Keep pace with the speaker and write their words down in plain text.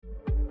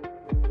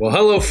Well,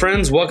 hello,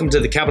 friends. Welcome to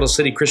the Capital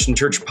City Christian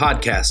Church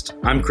podcast.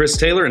 I'm Chris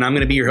Taylor, and I'm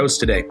going to be your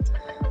host today.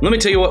 Let me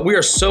tell you what, we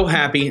are so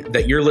happy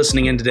that you're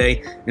listening in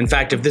today. In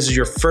fact, if this is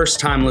your first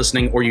time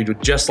listening or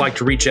you'd just like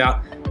to reach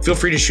out, feel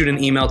free to shoot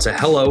an email to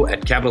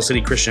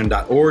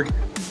hello@capitalcitychristian.org,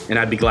 and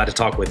I'd be glad to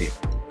talk with you.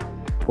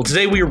 Well,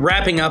 today we are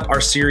wrapping up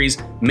our series,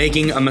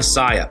 Making a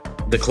Messiah,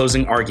 the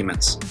closing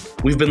arguments.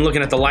 We've been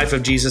looking at the life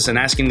of Jesus and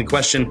asking the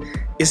question,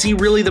 is he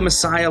really the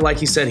Messiah like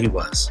he said he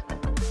was?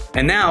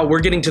 And now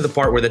we're getting to the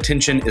part where the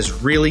tension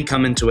is really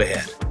coming to a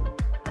head.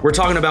 We're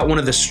talking about one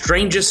of the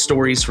strangest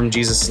stories from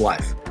Jesus'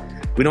 life.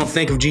 We don't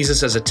think of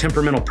Jesus as a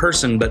temperamental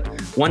person, but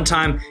one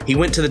time he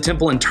went to the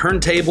temple and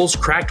turned tables,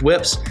 cracked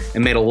whips,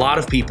 and made a lot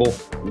of people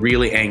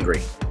really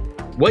angry.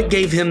 What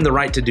gave him the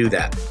right to do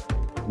that?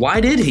 Why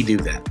did he do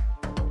that?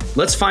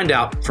 Let's find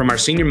out from our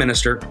senior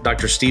minister,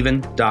 Dr. Stephen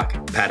Doc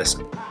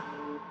Pattison.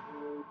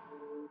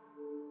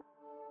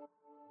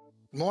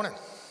 Good morning.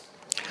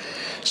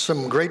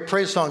 Some great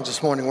praise songs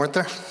this morning, weren't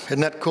there?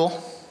 Isn't that cool?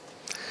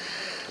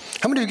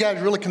 How many of you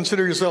guys really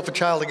consider yourself a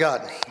child of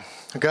God?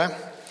 Okay?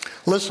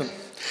 Listen,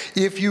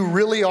 if you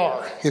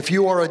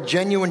are a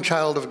genuine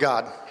child of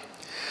God,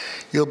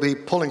 you'll be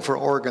pulling for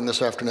Oregon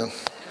this afternoon.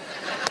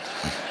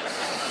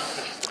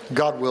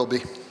 God will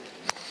be.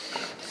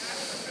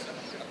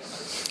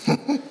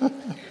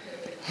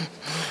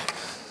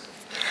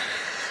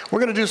 We're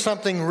going to do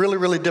something really,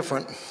 really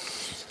different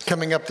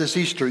coming up this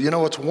Easter. You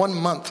know, it's 1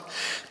 month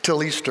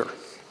till Easter.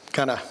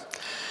 Kind of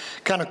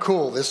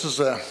cool. This is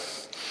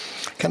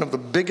kind of the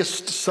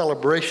biggest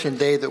celebration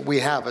day that we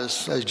have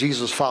as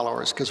Jesus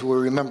followers, because we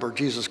remember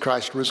Jesus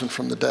Christ risen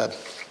from the dead.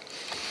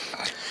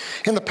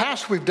 In the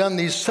past, we've done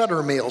these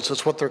Seder meals.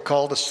 That's what they're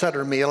called, a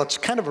Seder meal. It's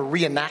kind of a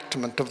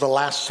reenactment of the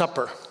Last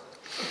Supper.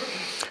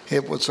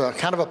 It was a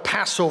kind of a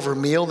Passover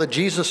meal that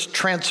Jesus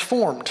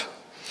transformed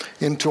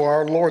into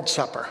our Lord's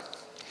Supper.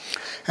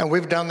 And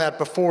we've done that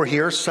before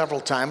here several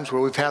times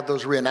where we've had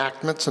those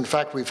reenactments. In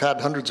fact, we've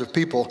had hundreds of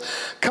people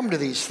come to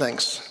these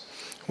things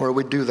where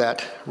we do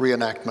that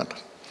reenactment.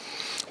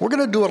 We're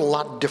going to do it a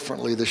lot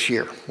differently this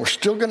year. We're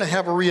still going to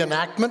have a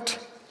reenactment,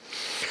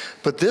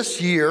 but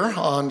this year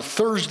on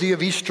Thursday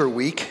of Easter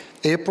week,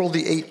 April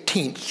the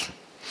 18th,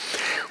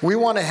 we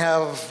want to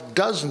have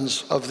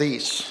dozens of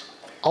these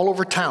all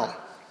over town.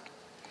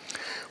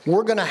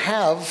 We're going to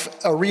have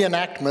a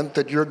reenactment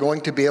that you're going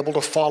to be able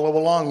to follow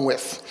along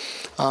with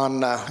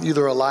on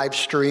either a live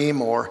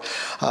stream or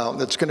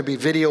that's going to be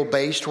video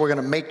based. We're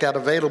going to make that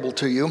available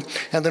to you.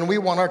 And then we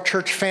want our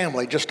church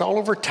family just all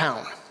over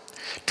town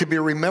to be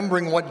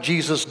remembering what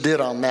Jesus did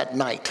on that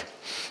night.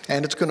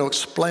 And it's going to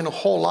explain a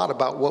whole lot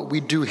about what we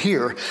do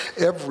here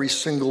every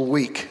single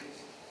week.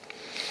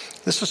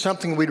 This is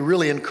something we'd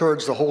really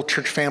encourage the whole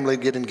church family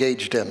to get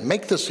engaged in.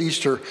 Make this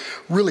Easter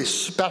really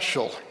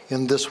special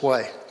in this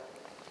way.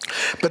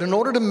 But in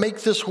order to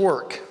make this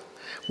work,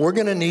 we're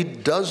going to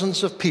need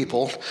dozens of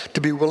people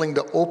to be willing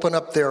to open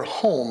up their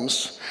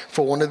homes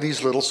for one of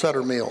these little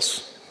Seder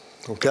meals,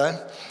 okay?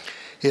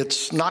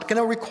 It's not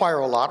going to require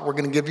a lot. We're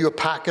going to give you a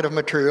packet of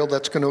material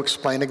that's going to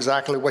explain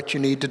exactly what you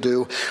need to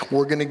do.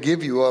 We're going to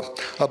give you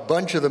a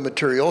bunch of the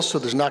materials, so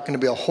there's not going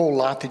to be a whole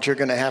lot that you're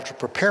going to have to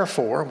prepare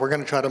for. We're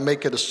going to try to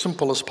make it as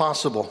simple as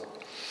possible.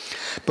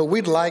 But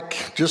we'd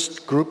like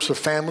just groups of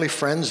family,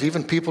 friends,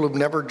 even people who've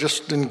never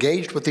just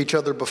engaged with each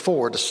other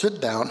before to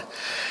sit down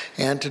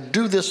and to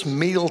do this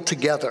meal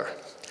together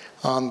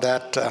on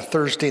that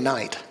Thursday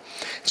night.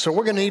 So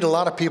we're going to need a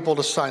lot of people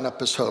to sign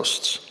up as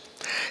hosts.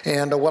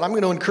 And what I'm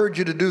going to encourage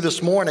you to do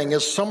this morning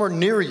is somewhere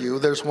near you,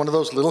 there's one of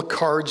those little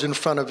cards in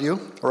front of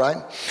you, right?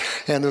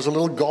 And there's a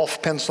little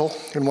golf pencil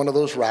in one of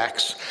those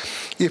racks.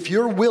 If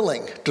you're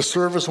willing to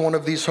serve as one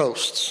of these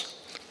hosts,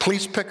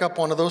 please pick up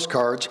one of those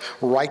cards,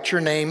 write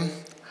your name,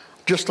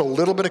 just a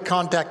little bit of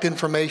contact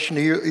information,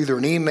 either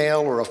an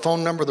email or a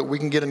phone number that we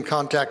can get in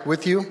contact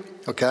with you,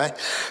 okay?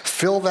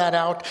 Fill that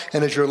out,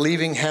 and as you're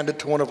leaving, hand it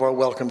to one of our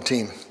welcome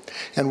team,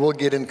 and we'll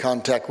get in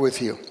contact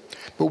with you.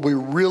 But we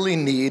really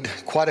need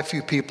quite a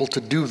few people to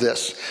do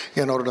this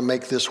in order to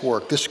make this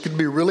work. This could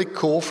be really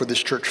cool for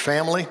this church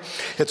family.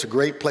 It's a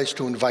great place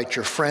to invite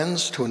your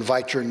friends, to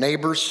invite your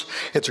neighbors.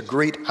 It's a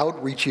great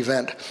outreach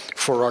event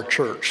for our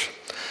church.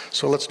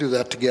 So let's do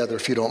that together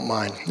if you don't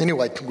mind.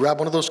 Anyway, grab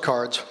one of those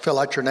cards, fill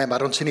out your name. I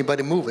don't see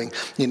anybody moving.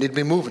 You need to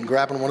be moving,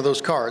 grabbing one of those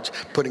cards,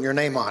 putting your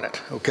name on it,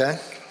 okay?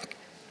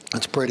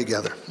 Let's pray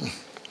together.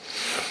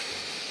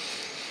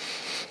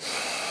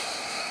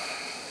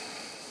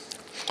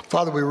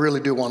 Father, we really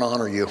do want to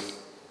honor you.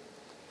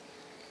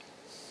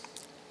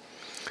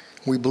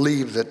 We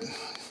believe that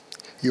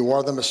you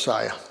are the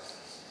Messiah,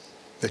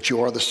 that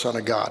you are the Son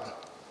of God.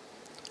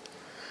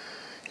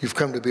 You've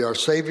come to be our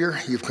Savior,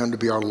 you've come to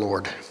be our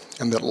Lord,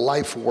 and that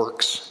life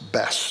works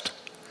best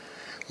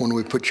when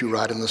we put you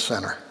right in the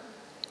center.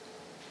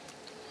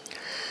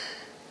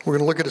 We're going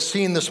to look at a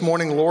scene this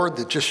morning, Lord,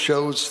 that just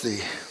shows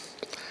the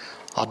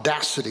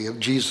audacity of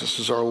Jesus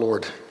as our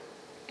Lord.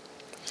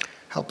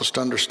 Help us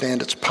to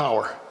understand its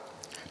power,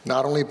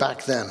 not only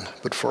back then,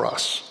 but for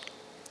us.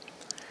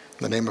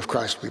 In the name of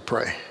Christ we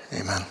pray.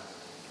 Amen.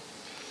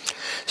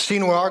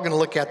 Scene we are going to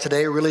look at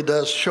today really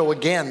does show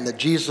again that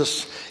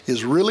Jesus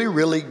is really,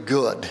 really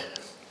good,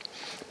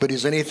 but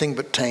he's anything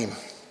but tame.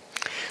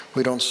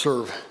 We don't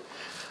serve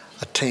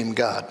a tame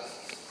God.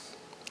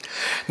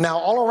 Now,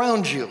 all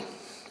around you,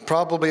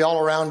 probably all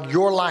around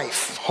your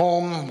life,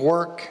 home,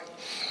 work,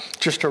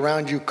 just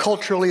around you,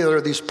 culturally, there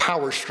are these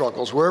power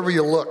struggles. Wherever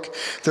you look,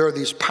 there are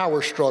these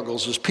power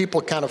struggles as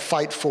people kind of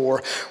fight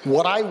for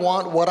what I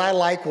want, what I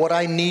like, what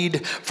I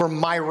need for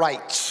my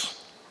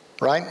rights,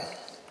 right?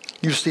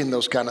 You've seen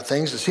those kind of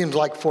things. It seems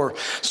like for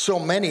so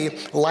many,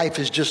 life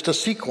is just a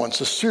sequence,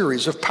 a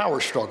series of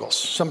power struggles.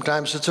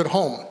 Sometimes it's at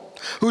home.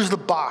 Who's the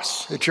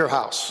boss at your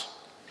house?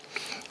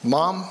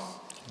 Mom?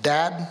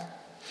 Dad?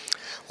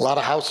 A lot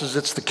of houses,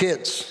 it's the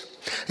kids.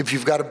 If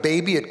you've got a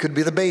baby, it could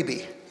be the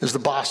baby is the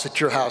boss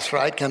at your house,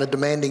 right? Kind of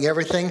demanding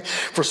everything.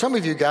 For some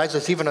of you guys,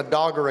 it's even a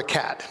dog or a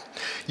cat.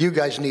 You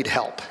guys need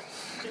help.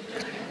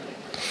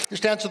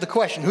 Just answer the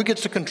question, who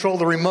gets to control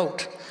the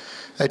remote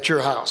at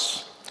your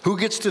house? Who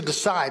gets to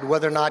decide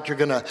whether or not you're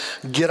going to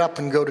get up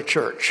and go to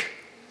church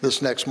this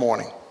next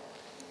morning?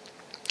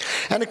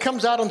 And it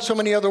comes out in so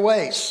many other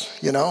ways,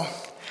 you know.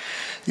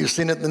 You've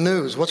seen it in the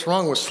news. What's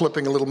wrong with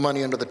slipping a little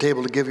money under the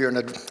table to give your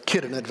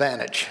kid an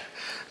advantage,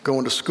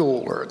 going to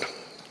school or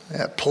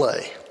at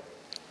play?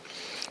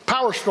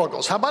 Power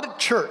struggles. How about at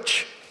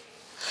church?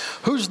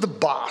 Who's the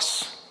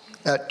boss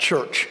at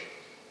church?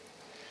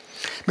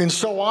 I mean,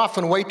 so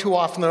often, way too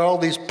often, there are all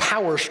these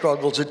power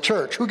struggles at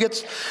church. Who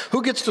gets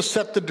to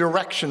set the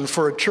direction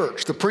for a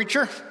church? The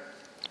preacher?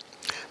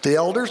 The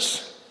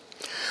elders?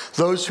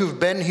 Those who've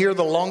been here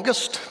the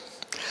longest?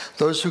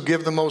 Those who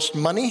give the most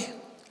money?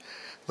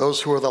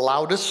 Those who are the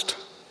loudest?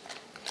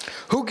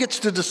 Who gets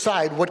to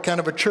decide what kind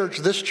of a church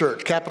this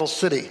church, Capital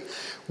City,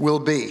 will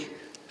be?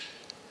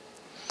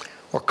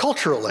 Or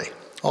culturally,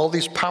 all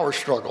these power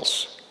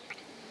struggles.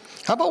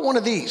 How about one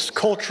of these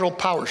cultural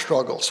power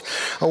struggles?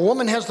 A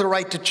woman has the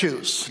right to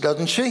choose,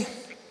 doesn't she?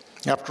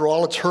 After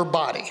all, it's her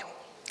body.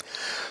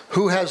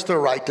 Who has the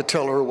right to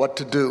tell her what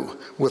to do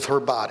with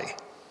her body?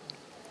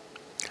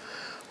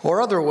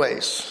 Or other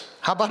ways.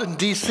 How about in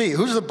D.C.?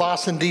 Who's the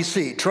boss in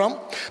D.C.? Trump?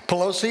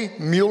 Pelosi?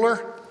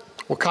 Mueller?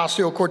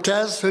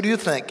 Ocasio-Cortez? Who do you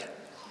think?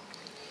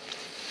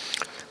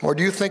 Or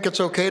do you think it's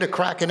okay to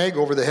crack an egg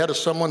over the head of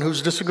someone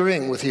who's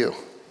disagreeing with you?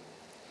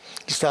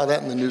 You saw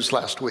that in the news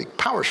last week.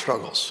 Power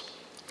struggles.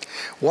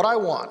 What I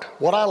want,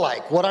 what I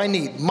like, what I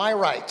need, my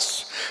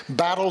rights.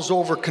 Battles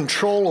over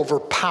control, over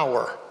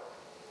power.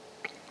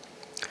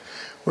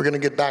 We're going to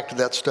get back to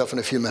that stuff in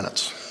a few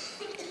minutes.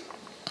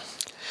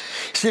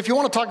 See, if you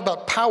want to talk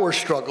about power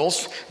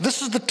struggles,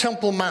 this is the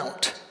Temple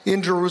Mount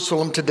in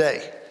Jerusalem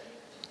today.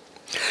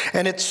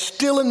 And it's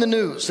still in the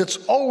news. It's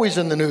always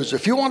in the news.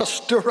 If you want to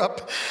stir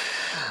up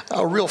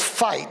a real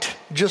fight,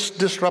 just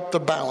disrupt the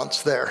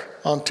balance there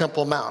on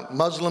Temple Mount.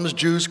 Muslims,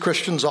 Jews,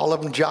 Christians, all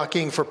of them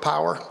jockeying for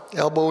power,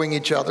 elbowing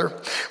each other.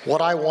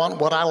 What I want,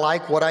 what I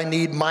like, what I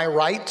need, my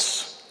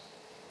rights.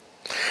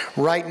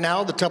 Right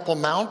now, the Temple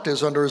Mount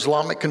is under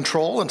Islamic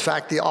control. In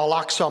fact, the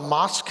Al-Aqsa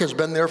Mosque has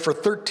been there for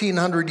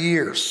 1,300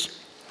 years.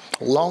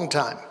 A long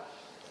time.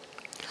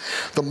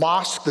 The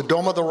mosque, the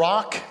Dome of the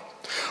Rock,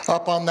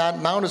 up on that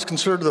mount is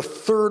considered the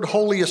third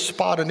holiest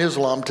spot in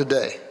Islam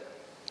today.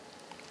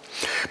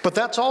 But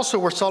that's also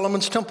where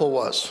Solomon's temple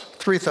was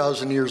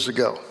 3,000 years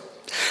ago.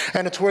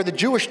 And it's where the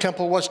Jewish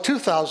temple was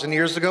 2,000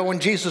 years ago when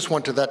Jesus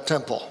went to that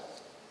temple.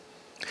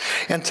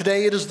 And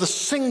today it is the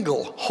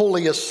single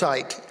holiest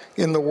site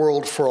in the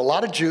world for a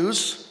lot of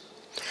Jews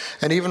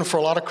and even for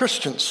a lot of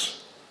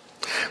Christians,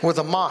 with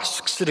a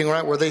mosque sitting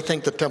right where they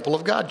think the temple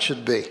of God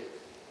should be.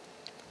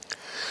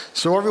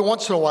 So every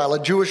once in a while,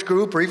 a Jewish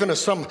group or even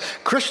some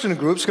Christian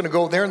group is going to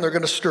go there and they're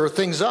going to stir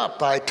things up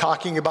by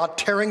talking about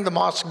tearing the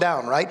mosque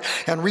down, right?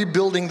 And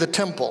rebuilding the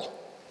temple.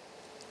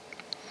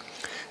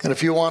 And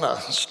if you want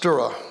to stir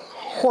a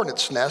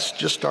hornet's nest,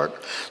 just start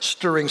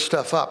stirring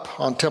stuff up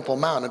on Temple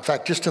Mount. In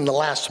fact, just in the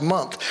last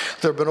month,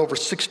 there have been over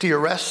 60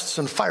 arrests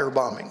and fire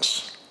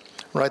bombings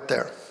right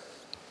there.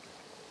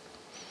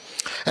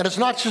 And it's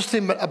not just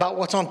about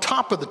what's on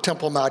top of the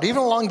Temple Mount, even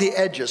along the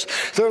edges.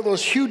 There are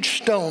those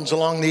huge stones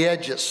along the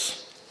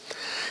edges.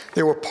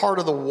 They were part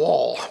of the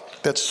wall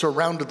that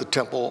surrounded the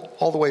temple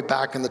all the way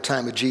back in the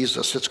time of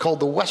Jesus. It's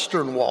called the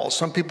Western Wall.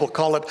 Some people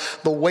call it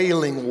the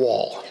Wailing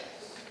Wall.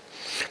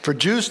 For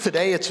Jews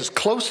today, it's as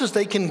close as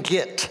they can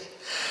get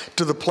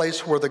to the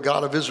place where the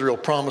God of Israel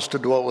promised to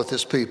dwell with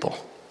his people.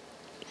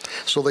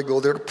 So they go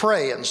there to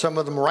pray, and some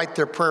of them write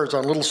their prayers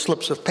on little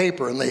slips of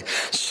paper, and they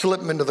slip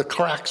them into the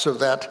cracks of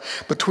that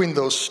between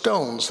those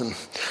stones. And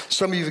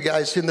some of you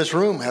guys in this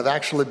room have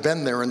actually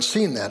been there and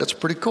seen that. It's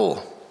pretty cool.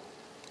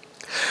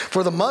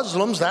 For the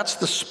Muslims, that's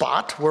the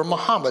spot where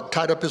Muhammad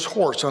tied up his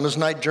horse on his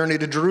night journey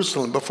to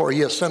Jerusalem before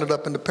he ascended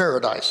up into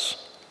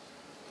paradise.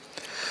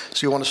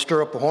 So you want to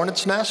stir up a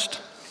hornet's nest?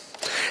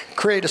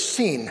 Create a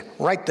scene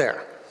right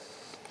there,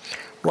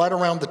 right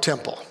around the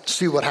temple.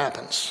 See what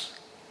happens.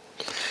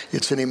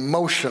 It's an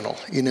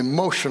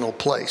emotional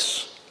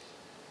place.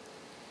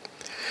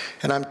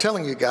 And I'm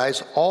telling you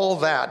guys, all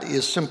that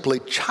is simply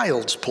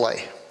child's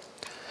play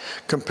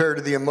compared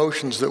to the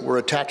emotions that were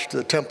attached to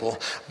the temple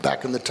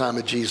back in the time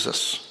of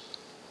Jesus.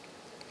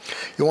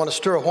 You want to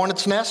stir a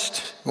hornet's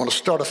nest? You want to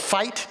start a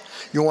fight?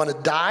 You want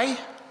to die?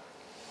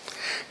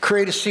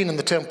 Create a scene in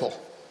the temple.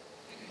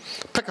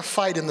 Pick a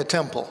fight in the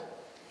temple,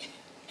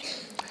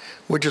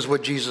 which is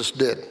what Jesus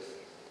did.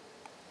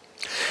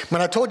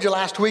 When I told you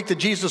last week that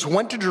Jesus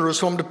went to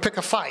Jerusalem to pick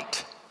a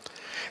fight,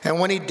 and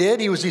when he did,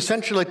 he was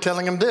essentially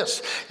telling him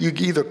this: you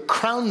either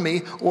crown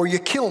me or you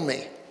kill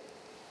me,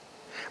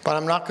 but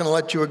I'm not going to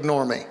let you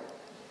ignore me.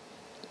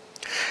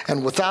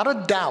 And without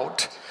a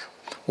doubt,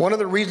 one of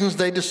the reasons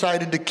they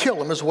decided to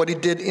kill him is what he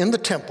did in the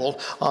temple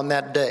on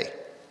that day.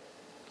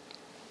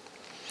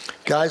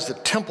 Guys, the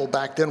temple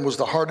back then was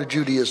the heart of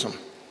Judaism.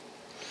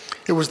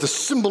 It was the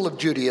symbol of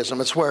Judaism.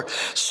 It's where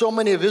so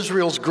many of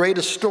Israel's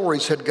greatest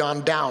stories had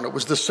gone down. It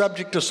was the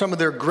subject of some of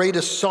their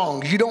greatest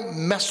songs. You don't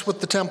mess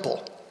with the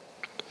temple.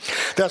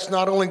 That's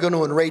not only going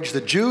to enrage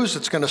the Jews,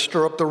 it's going to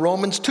stir up the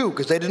Romans too,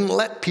 because they didn't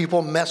let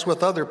people mess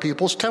with other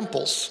people's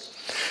temples,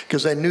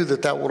 because they knew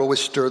that that would always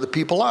stir the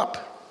people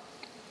up.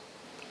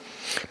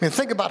 I mean,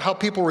 think about how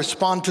people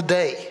respond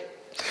today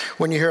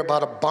when you hear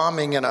about a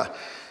bombing in a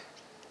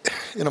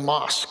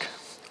mosque,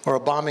 or a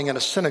bombing in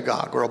a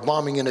synagogue, or a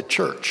bombing in a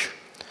church.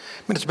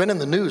 I mean, it's been in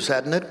the news,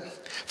 hasn't it?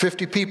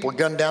 50 people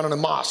gunned down in a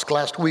mosque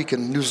last week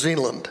in New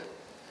Zealand.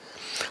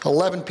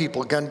 11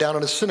 people gunned down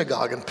in a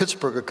synagogue in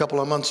Pittsburgh a couple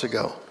of months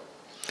ago.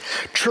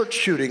 Church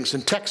shootings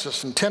in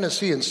Texas and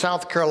Tennessee and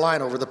South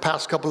Carolina over the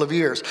past couple of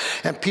years.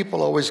 And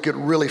people always get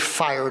really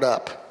fired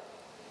up.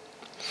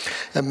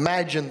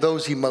 Imagine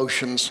those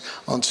emotions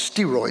on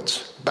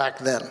steroids back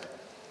then.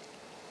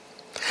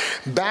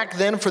 Back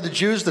then, for the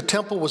Jews, the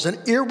temple was an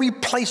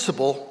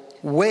irreplaceable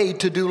way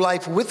to do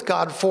life with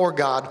God, for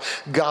God,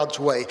 God's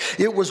way.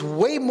 It was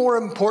way more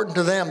important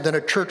to them than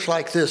a church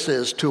like this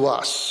is to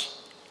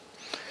us.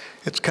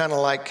 It's kind of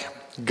like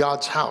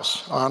God's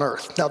house on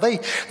earth. Now, they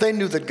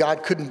knew that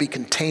God couldn't be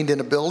contained in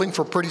a building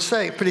for pretty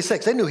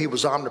sakes. They knew he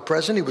was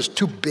omnipresent. He was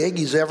too big.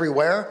 He's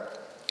everywhere.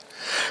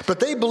 But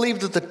they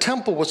believed that the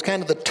temple was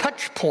kind of the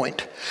touch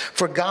point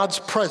for God's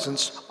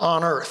presence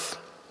on earth.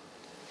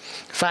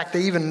 In fact,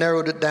 they even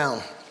narrowed it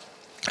down.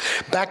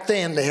 Back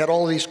then, they had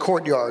all these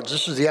courtyards.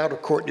 This is the outer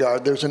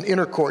courtyard. There's an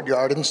inner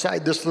courtyard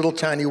inside this little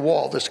tiny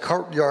wall. This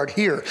courtyard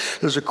here.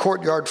 There's a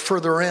courtyard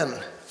further in.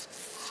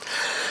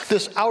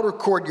 This outer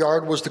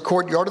courtyard was the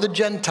courtyard of the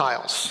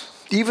Gentiles.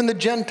 Even the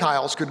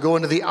Gentiles could go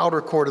into the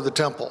outer court of the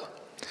temple,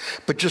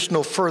 but just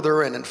no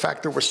further in. In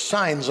fact, there were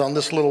signs on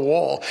this little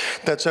wall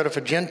that said if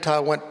a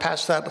Gentile went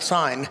past that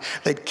sign,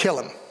 they'd kill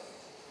him.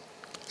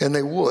 And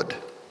they would.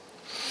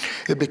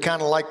 It'd be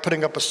kind of like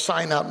putting up a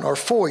sign out in our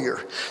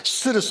foyer.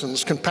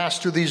 Citizens can pass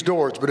through these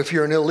doors, but if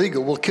you're an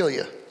illegal, we'll kill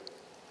you.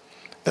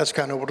 That's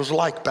kind of what it was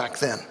like back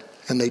then,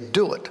 and they'd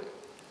do it.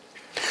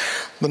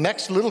 The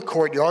next little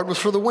courtyard was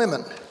for the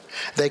women.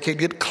 They could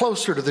get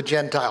closer to the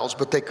Gentiles,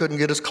 but they couldn't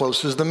get as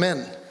close as the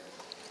men.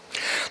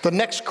 The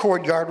next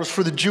courtyard was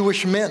for the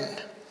Jewish men,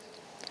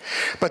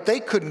 but they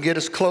couldn't get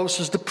as close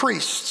as the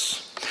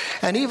priests.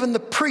 And even the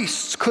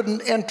priests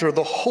couldn't enter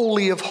the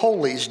Holy of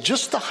Holies,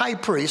 just the high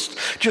priest,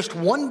 just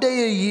one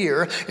day a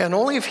year, and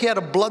only if he had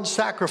a blood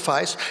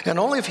sacrifice, and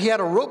only if he had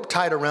a rope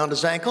tied around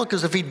his ankle,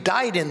 because if he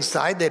died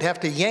inside, they'd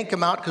have to yank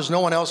him out because no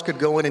one else could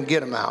go in and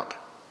get him out.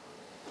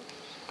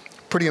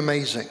 Pretty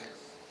amazing.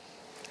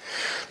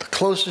 The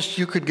closest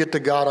you could get to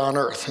God on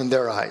earth in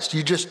their eyes.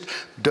 You just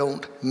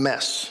don't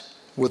mess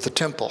with the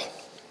temple.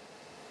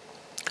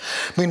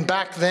 I mean,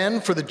 back then,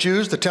 for the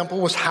Jews, the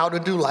temple was how to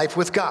do life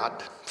with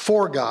God,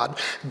 for God,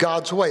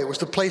 God's way. It was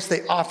the place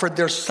they offered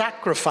their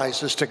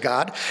sacrifices to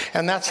God,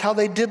 and that's how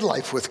they did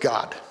life with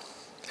God.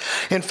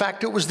 In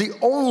fact, it was the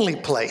only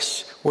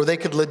place where they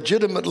could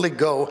legitimately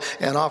go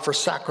and offer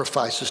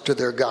sacrifices to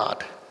their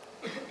God.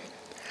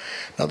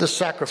 Now, this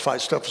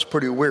sacrifice stuff is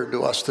pretty weird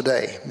to us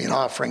today. I mean,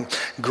 offering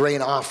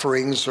grain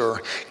offerings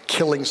or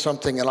killing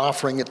something and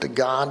offering it to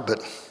God, but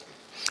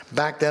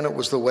back then it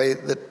was the way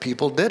that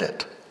people did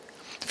it.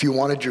 If you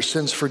wanted your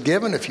sins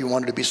forgiven, if you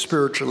wanted to be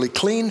spiritually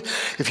clean,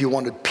 if you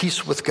wanted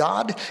peace with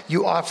God,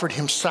 you offered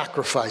him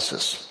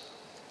sacrifices.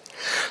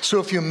 So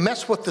if you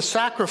mess with the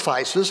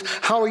sacrifices,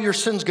 how are your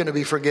sins going to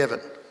be forgiven?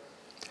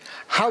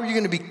 How are you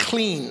going to be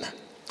clean?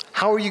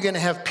 How are you going to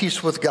have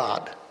peace with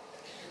God?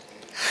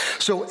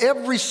 So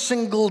every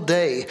single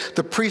day,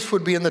 the priest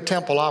would be in the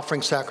temple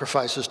offering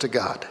sacrifices to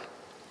God.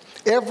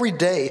 Every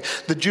day,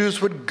 the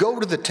Jews would go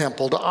to the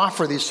temple to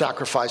offer these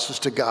sacrifices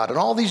to God, and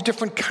all these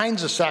different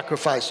kinds of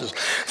sacrifices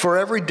for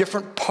every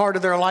different part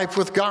of their life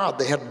with God.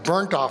 They had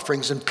burnt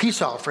offerings and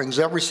peace offerings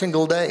every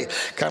single day,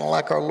 kind of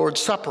like our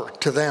Lord's Supper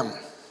to them.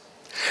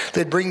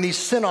 They'd bring these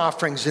sin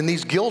offerings and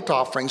these guilt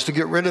offerings to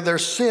get rid of their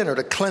sin or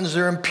to cleanse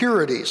their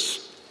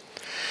impurities.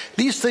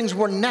 These things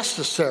were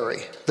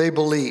necessary, they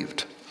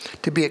believed,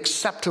 to be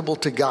acceptable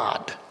to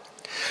God.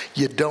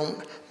 You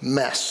don't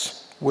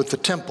mess with the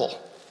temple.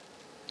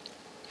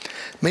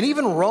 I mean,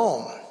 even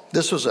Rome,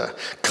 This was a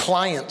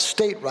client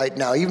state right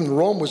now. Even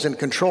Rome was in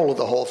control of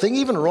the whole thing.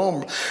 Even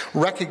Rome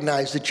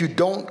recognized that you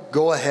don't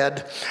go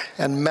ahead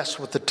and mess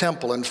with the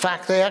temple. In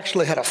fact, they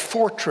actually had a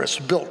fortress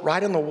built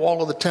right in the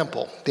wall of the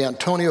temple, the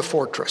Antonia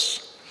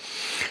Fortress,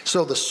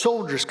 so the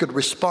soldiers could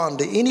respond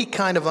to any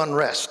kind of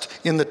unrest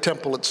in the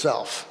temple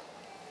itself.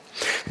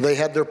 They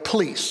had their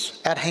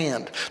police at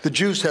hand. The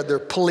Jews had their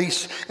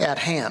police at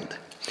hand.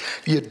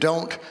 You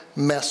don't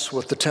mess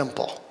with the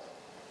temple.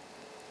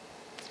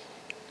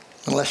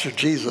 Unless you're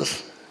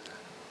Jesus.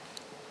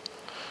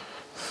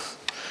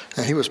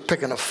 And he was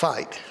picking a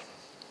fight.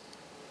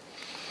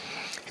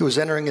 He was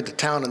entering into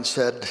town and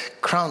said,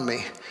 "Crown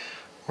me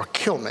or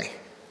kill me."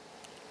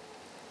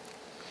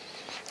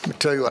 Let me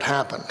tell you what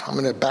happened. I'm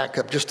going to back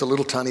up just a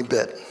little tiny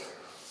bit.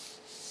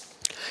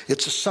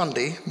 It's a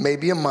Sunday,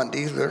 maybe a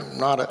Monday. They're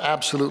not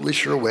absolutely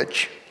sure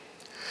which.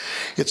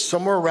 It's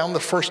somewhere around the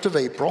 1st of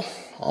April,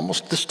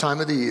 almost this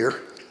time of the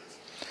year.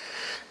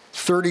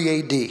 30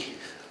 AD,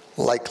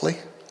 likely.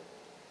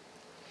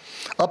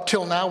 Up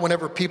till now,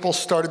 whenever people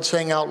started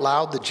saying out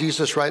loud that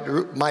Jesus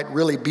might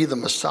really be the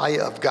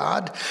Messiah of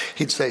God,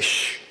 he'd say,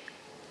 "Shh,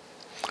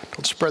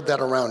 don't spread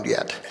that around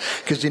yet."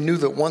 Because he knew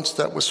that once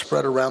that was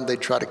spread around, they'd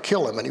try to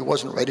kill him, and he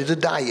wasn't ready to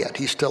die yet.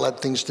 He still had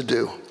things to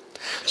do,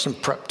 some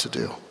prep to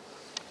do.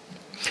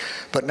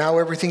 But now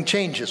everything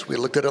changes. We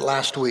looked at it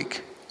last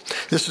week.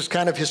 This is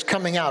kind of his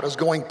coming out, his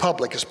going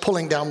public, his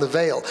pulling down the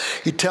veil.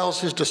 He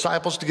tells his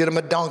disciples to get him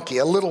a donkey,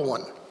 a little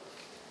one,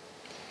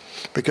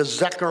 because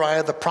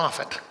Zechariah the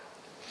prophet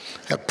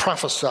had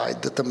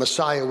prophesied that the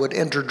Messiah would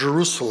enter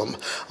Jerusalem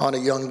on a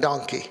young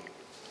donkey.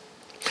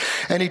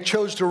 And he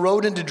chose to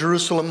ride into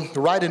Jerusalem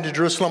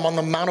on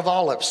the Mount of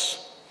Olives,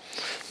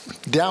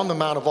 down the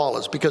Mount of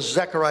Olives, because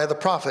Zechariah the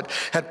prophet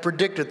had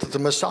predicted that the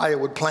Messiah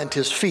would plant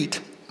his feet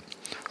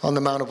on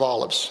the Mount of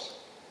Olives.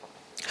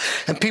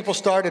 And people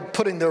started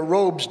putting their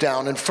robes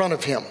down in front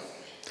of him.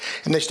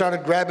 And they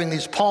started grabbing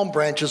these palm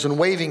branches and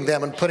waving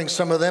them and putting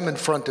some of them in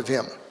front of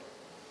him,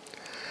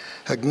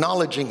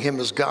 acknowledging him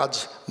as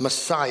God's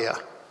Messiah.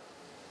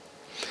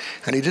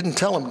 And he didn't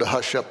tell them to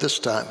hush up this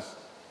time.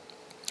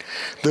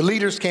 The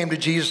leaders came to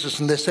Jesus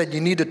and they said,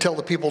 "You need to tell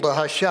the people to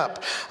hush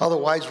up.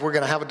 Otherwise, we're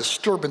going to have a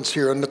disturbance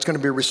here and it's going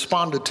to be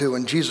responded to."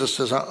 And Jesus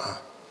says,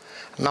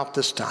 "Not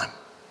this time.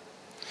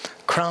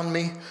 Crown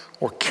me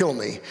or kill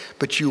me,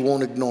 but you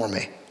won't ignore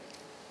me."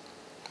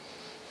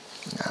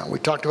 Now, we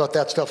talked about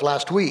that stuff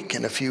last week,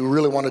 and if you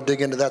really want to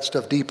dig into that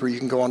stuff deeper, you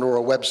can go onto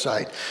our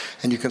website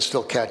and you can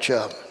still catch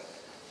up.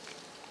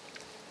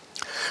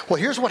 Well,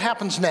 here's what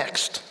happens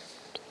next.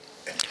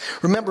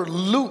 Remember,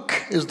 Luke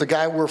is the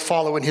guy we're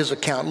following his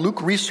account.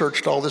 Luke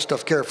researched all this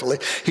stuff carefully.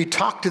 He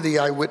talked to the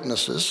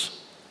eyewitnesses.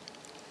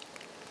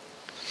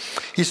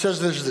 He says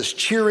there's this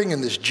cheering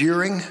and this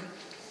jeering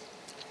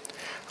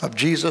of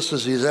Jesus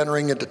as he's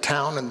entering into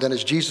town. And then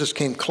as Jesus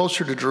came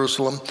closer to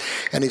Jerusalem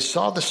and he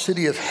saw the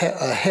city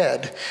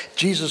ahead,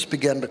 Jesus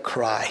began to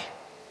cry.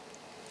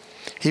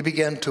 He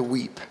began to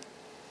weep.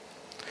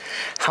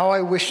 How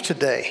I wish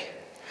today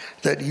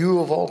that you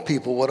of all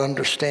people would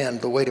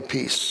understand the way to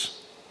peace.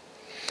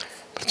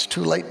 But it's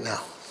too late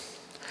now.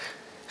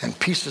 And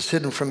peace is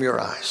hidden from your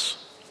eyes.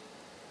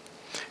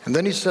 And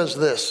then he says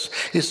this.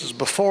 He says,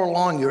 before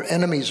long, your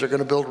enemies are going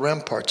to build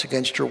ramparts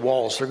against your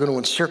walls. They're going to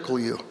encircle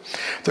you.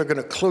 They're going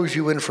to close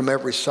you in from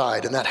every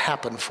side. And that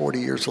happened 40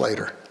 years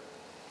later.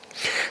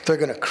 They're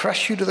going to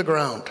crush you to the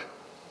ground.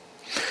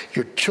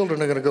 Your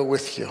children are going to go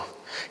with you.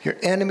 Your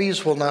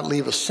enemies will not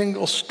leave a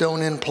single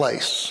stone in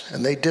place.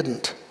 And they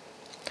didn't.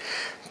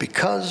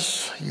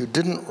 Because you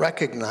didn't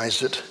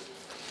recognize it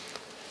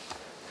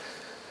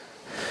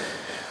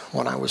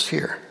when I was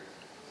here.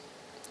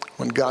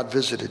 When God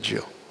visited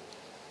you.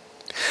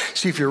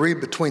 See, if you read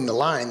between the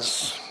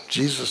lines,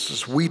 Jesus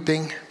is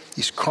weeping,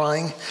 he's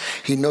crying.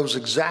 He knows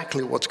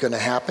exactly what's going to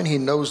happen. He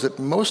knows that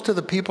most of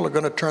the people are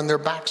going to turn their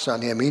backs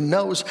on him. He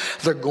knows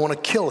they're going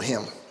to kill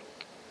him.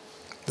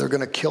 They're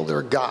going to kill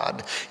their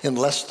God in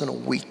less than a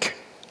week.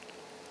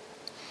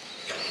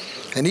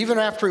 And even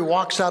after he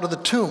walks out of the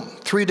tomb,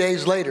 3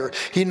 days later,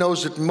 he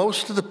knows that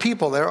most of the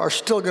people there are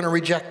still going to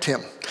reject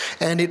him.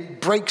 And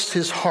it breaks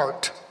his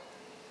heart.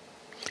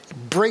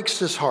 It breaks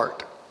his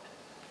heart.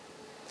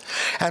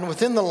 And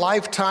within the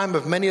lifetime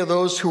of many of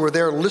those who were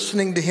there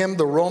listening to him,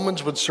 the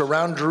Romans would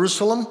surround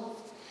Jerusalem.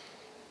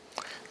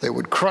 They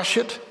would crush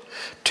it.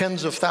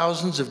 Tens of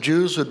thousands of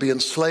Jews would be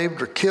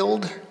enslaved or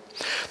killed.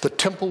 The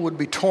temple would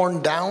be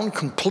torn down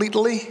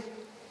completely.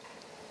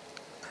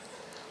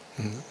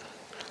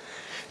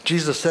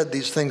 Jesus said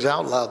these things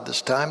out loud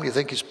this time. Do you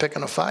think he's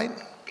picking a fight?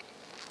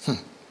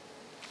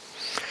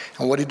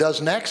 And what he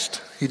does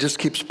next, he just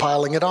keeps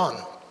piling it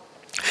on.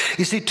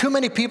 You see, too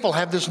many people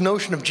have this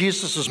notion of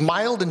Jesus as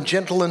mild and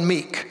gentle and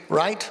meek,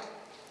 right?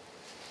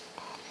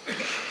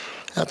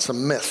 That's a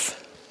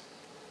myth.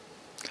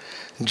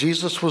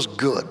 Jesus was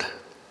good,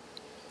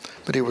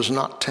 but he was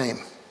not tame.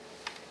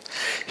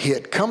 He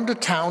had come to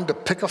town to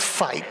pick a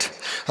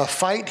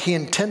fight he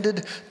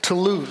intended to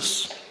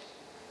lose.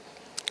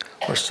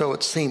 Or so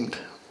it seemed,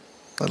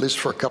 at least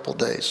for a couple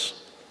days.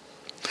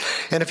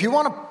 And if you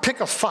want to pick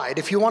a fight,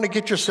 if you want to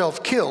get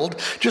yourself killed,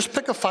 just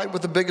pick a fight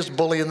with the biggest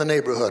bully in the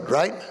neighborhood,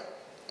 right?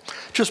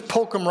 Just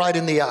poke him right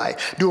in the eye.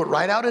 Do it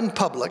right out in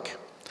public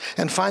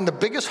and find the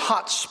biggest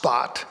hot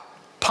spot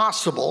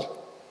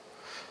possible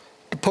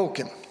to poke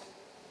him.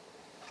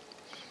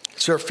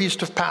 It's their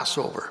feast of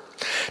Passover.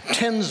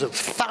 Tens of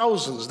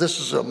thousands, this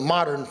is a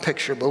modern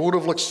picture, but it would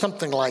have looked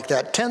something like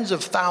that. Tens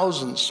of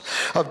thousands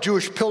of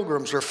Jewish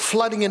pilgrims are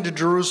flooding into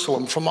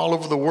Jerusalem from all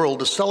over the world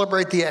to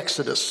celebrate the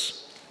Exodus.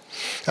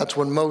 That's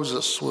when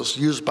Moses was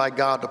used by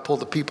God to pull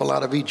the people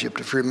out of Egypt,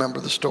 if you remember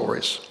the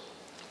stories.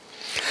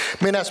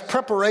 I mean, as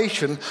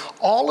preparation,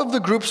 all of the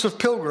groups of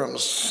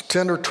pilgrims,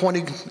 10 or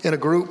 20 in a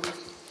group,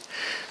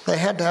 they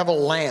had to have a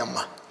lamb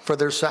for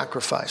their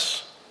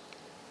sacrifice.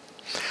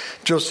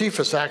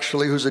 Josephus,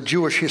 actually, who's a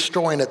Jewish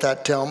historian at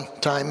that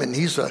time, and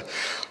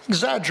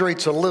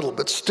exaggerates a little,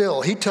 but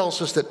still, he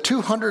tells us that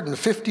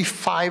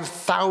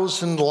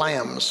 255,000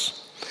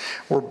 lambs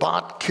were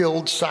bought,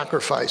 killed,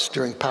 sacrificed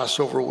during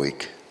Passover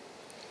week.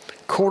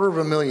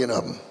 250,000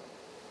 of them.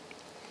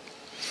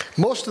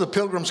 Most of the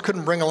pilgrims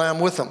couldn't bring a lamb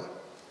with them.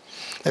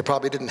 They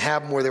probably didn't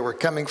have them where they were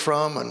coming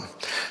from, and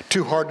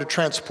too hard to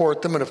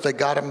transport them. And if they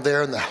got them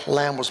there and the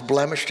lamb was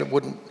blemished, it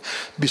wouldn't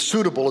be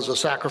suitable as a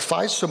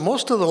sacrifice. So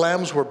most of the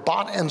lambs were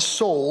bought and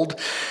sold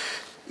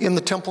in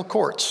the temple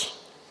courts,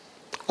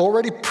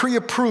 already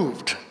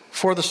pre-approved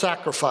for the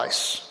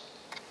sacrifice.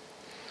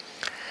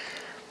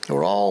 They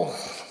were all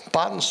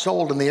bought and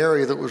sold in the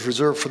area that was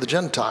reserved for the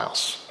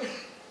Gentiles.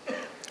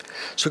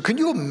 So can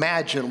you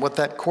imagine what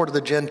that court of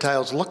the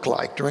Gentiles looked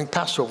like during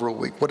Passover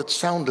week, what it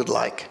sounded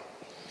like,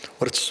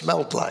 what it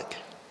smelled like?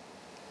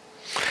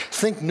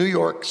 Think New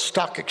York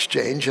Stock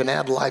Exchange and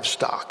add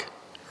livestock,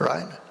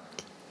 right?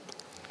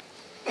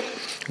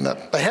 Now,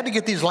 they had to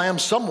get these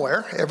lambs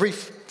somewhere. Every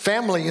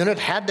family unit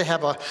had to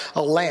have a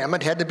lamb.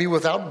 It had to be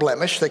without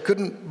blemish. They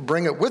couldn't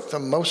bring it with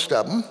them, most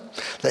of them.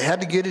 They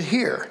had to get it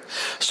here.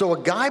 So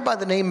a guy by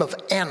the name of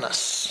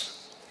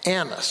Annas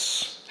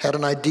had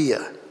an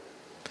idea.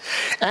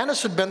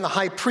 Annas had been the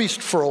high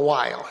priest for a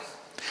while.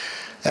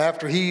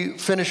 After he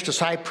finished as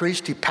high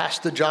priest, he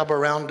passed the job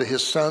around to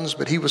his sons,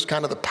 but he was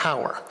kind of the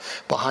power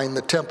behind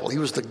the temple. He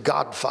was the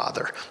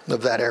godfather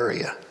of that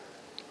area.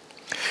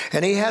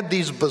 And he had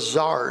these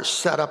bazaars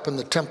set up in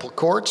the temple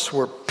courts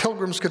where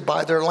pilgrims could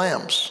buy their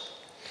lambs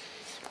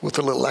with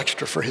a little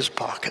extra for his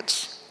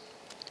pockets.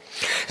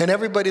 And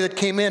everybody that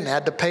came in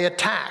had to pay a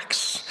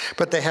tax,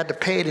 but they had to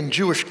pay it in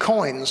Jewish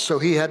coins. So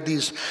he had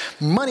these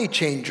money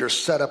changers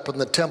set up in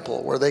the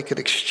temple where they could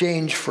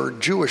exchange for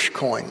Jewish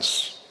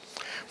coins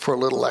for a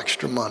little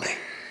extra money.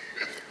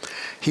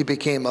 He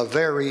became a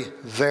very,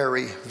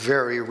 very,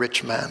 very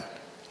rich man.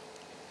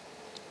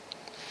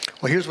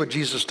 Well, here's what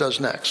Jesus does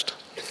next.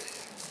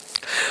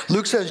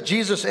 Luke says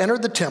Jesus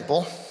entered the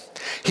temple.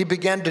 He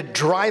began to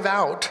drive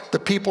out the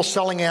people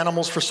selling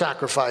animals for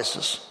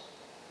sacrifices.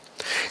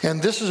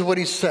 And this is what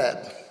he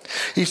said.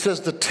 He says,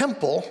 the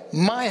temple,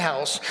 my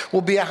house,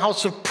 will be a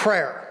house of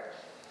prayer.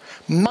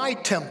 My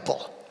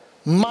temple,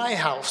 my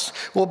house,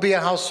 will be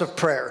a house of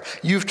prayer.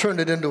 You've turned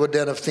it into a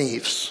den of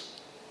thieves.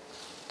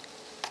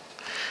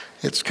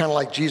 It's kind of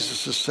like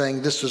Jesus is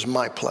saying, this is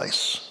my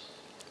place.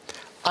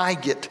 I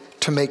get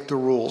to make the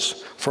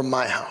rules for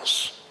my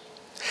house.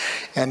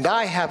 And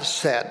I have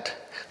said,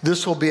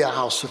 this will be a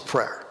house of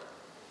prayer.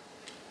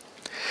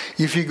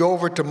 If you go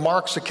over to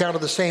Mark's account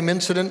of the same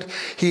incident,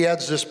 he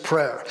adds this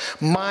prayer.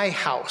 My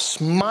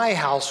house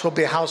will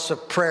be a house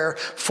of prayer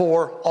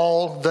for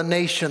all the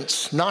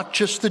nations, not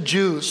just the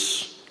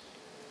Jews.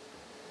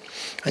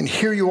 And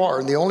here you are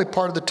in the only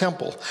part of the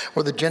temple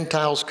where the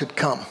Gentiles could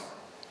come.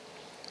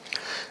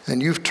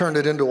 And you've turned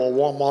it into a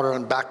Walmart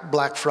on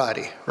Black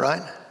Friday,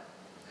 right?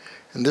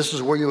 And this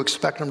is where you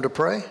expect them to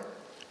pray?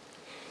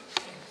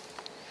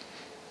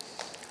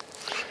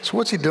 So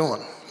what's he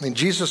doing? I mean,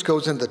 Jesus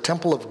goes into the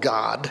temple of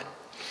God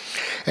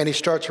and he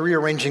starts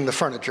rearranging the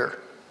furniture,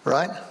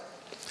 right?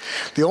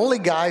 The only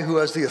guy who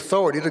has the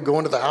authority to go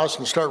into the house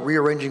and start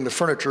rearranging the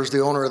furniture is the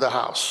owner of the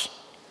house.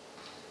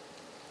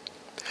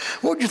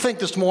 What would you think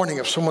this morning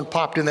if someone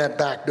popped in that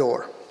back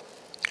door?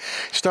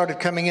 He started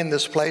coming in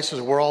this place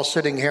as we're all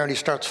sitting here, and he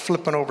starts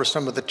flipping over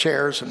some of the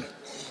chairs and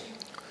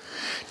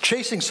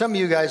chasing some of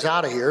you guys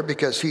out of here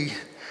because he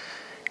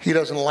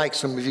doesn't like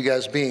some of you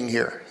guys being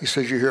here. He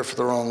says you're here for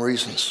the wrong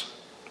reasons.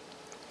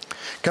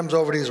 Comes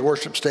over to his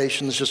worship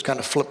stations, just kind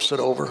of flips it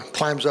over,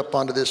 climbs up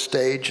onto this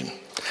stage and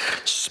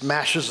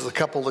smashes a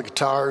couple of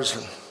guitars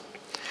and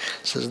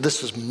says,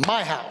 this is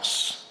my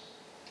house.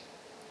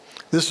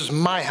 This is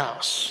my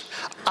house.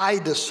 I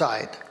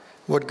decide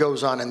what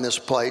goes on in this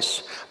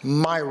place.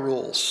 My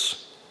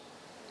rules.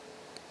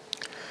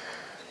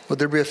 Would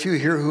there be a few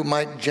here who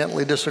might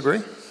gently disagree?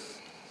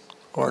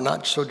 Or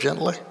not so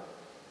gently?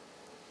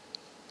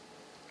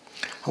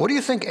 What do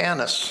you think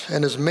Annas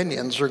and his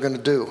minions are going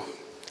to do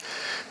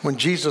when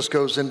Jesus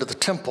goes into the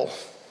temple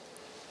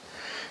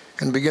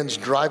and begins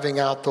driving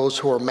out those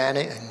who are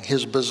manning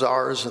his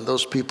bazaars and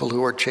those people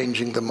who are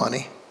changing the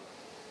money?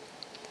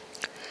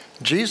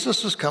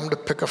 Jesus has come to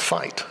pick a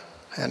fight,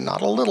 and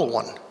not a little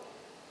one.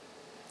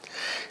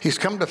 He's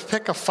come to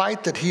pick a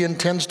fight that he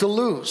intends to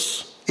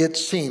lose, it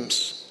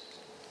seems,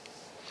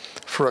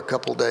 for a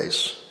couple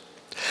days.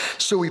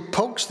 So he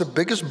pokes the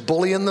biggest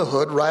bully in the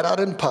hood right out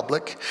in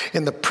public,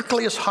 in the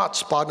prickliest hot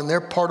spot in their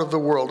part of the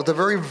world, at the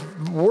very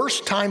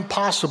worst time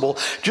possible,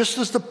 just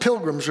as the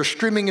pilgrims are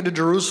streaming into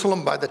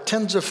Jerusalem by the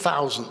tens of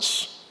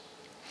thousands.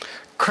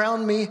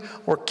 Crown me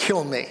or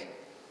kill me,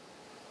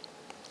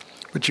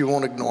 but you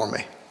won't ignore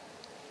me.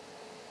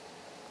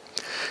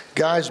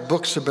 Guys,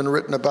 books have been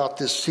written about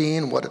this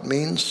scene, what it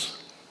means.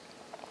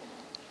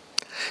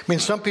 I mean,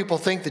 some people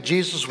think that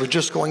Jesus was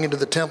just going into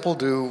the temple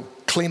to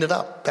clean it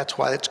up. That's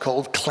why it's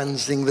called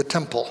cleansing the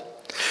temple.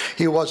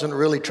 He wasn't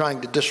really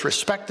trying to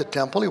disrespect the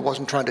temple. He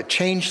wasn't trying to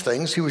change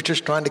things. He was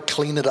just trying to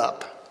clean it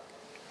up.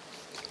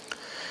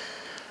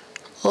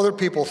 Other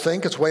people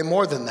think it's way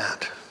more than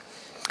that.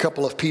 A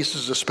couple of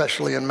pieces,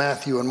 especially in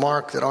Matthew and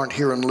Mark, that aren't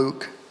here in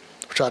Luke,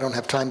 which I don't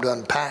have time to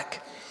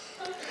unpack.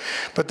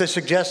 But they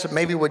suggest that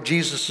maybe what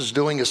Jesus is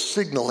doing is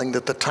signaling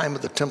that the time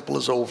of the temple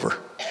is over.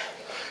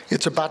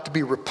 It's about to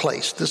be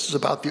replaced. This is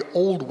about the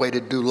old way to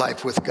do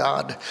life with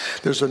God.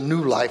 There's a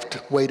new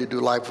way to do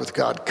life with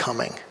God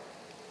coming.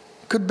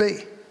 Could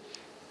be.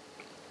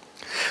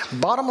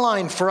 Bottom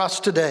line for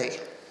us today,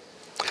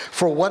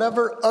 for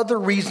whatever other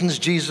reasons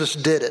Jesus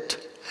did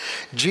it,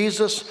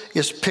 Jesus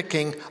is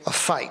picking a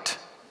fight.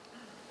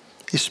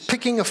 He's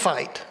picking a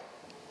fight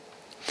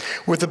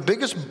with the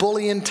biggest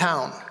bully in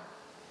town.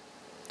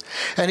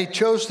 And he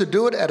chose to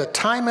do it at a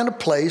time and a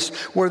place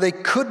where they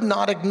could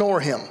not ignore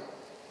him.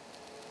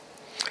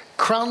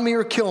 Crown me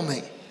or kill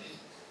me.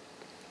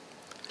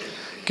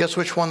 Guess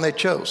which one they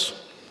chose?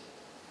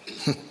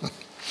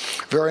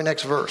 Very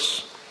next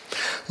verse.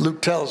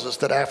 Luke tells us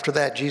that after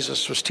that,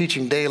 Jesus was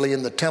teaching daily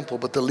in the temple,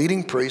 but the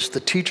leading priests, the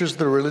teachers of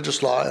the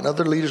religious law, and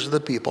other leaders of the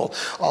people,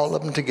 all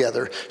of them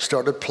together,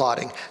 started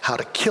plotting how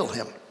to kill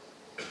him.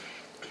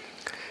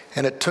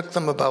 And it took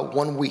them about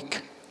 1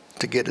 week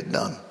to get it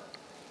done.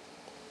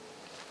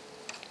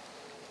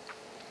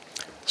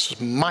 This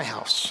is my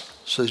house,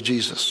 says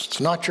Jesus. It's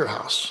not your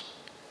house.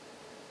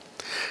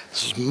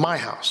 This is my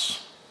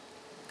house.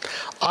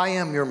 I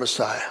am your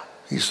Messiah,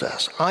 he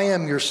says. I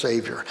am your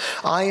Savior.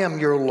 I am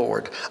your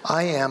Lord.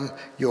 I am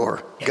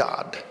your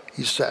God,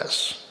 he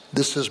says.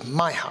 This is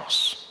my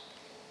house.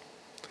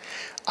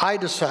 I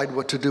decide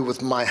what to do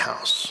with my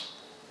house.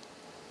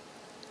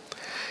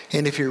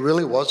 And if he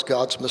really was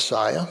God's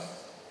Messiah,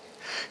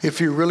 if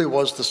he really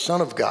was the Son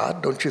of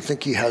God, don't you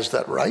think he has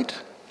that right?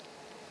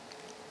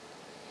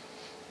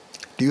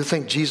 Do you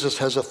think Jesus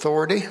has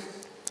authority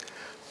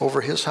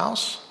over his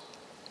house?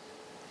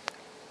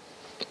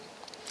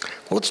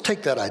 Well, let's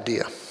take that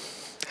idea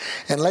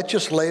and let's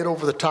just lay it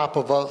over the top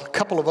of a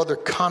couple of other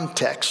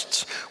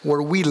contexts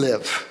where we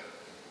live.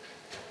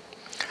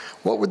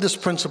 What would this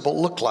principle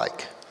look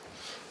like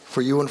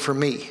for you and for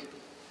me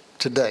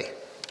today?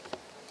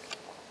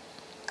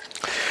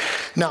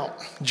 Now,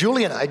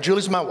 Julie and I,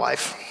 Julie's my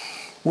wife,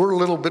 we're a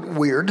little bit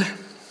weird.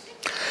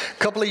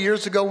 A couple of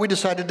years ago, we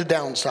decided to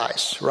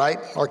downsize, right?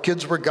 Our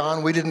kids were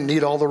gone. We didn't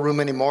need all the room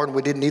anymore, and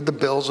we didn't need the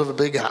bills of a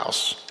big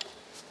house.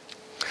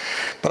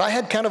 But I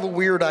had kind of a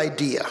weird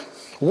idea.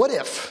 What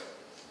if?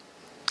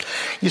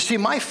 You see,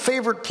 my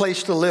favorite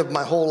place to live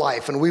my whole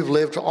life, and we've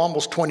lived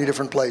almost 20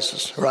 different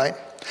places, right?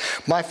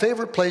 My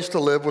favorite place to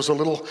live was a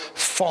little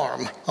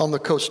farm on the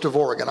coast of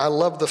Oregon. I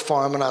loved the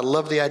farm, and I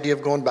loved the idea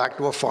of going back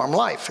to a farm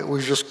life. It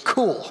was just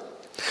cool.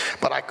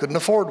 But I couldn't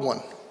afford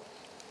one.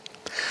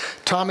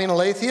 Tommy and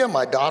Alethea,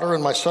 my daughter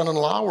and my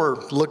son-in-law,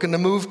 were looking to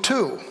move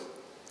too.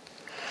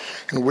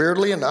 And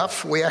weirdly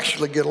enough, we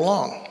actually get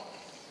along.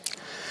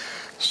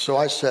 So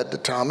I said to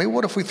Tommy,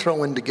 what if we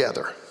throw in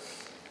together?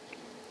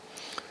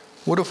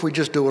 What if we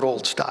just do it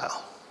old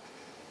style?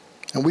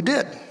 And we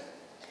did.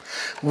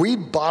 We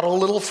bought a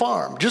little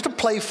farm, just a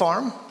play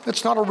farm.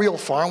 It's not a real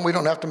farm. We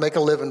don't have to make a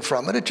living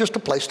from it. It's just a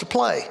place to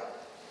play.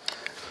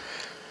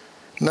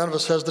 None of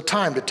us has the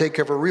time to take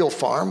care of a real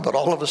farm, but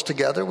all of us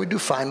together, we do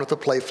fine with a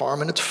play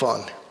farm, and it's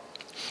fun.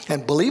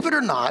 And believe it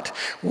or not,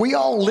 we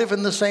all live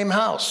in the same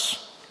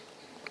house.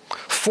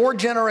 4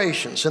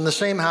 generations in the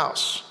same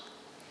house.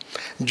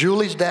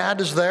 Julie's dad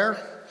is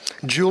there.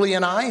 Julie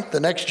and I, the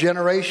next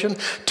generation,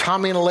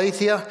 Tommy and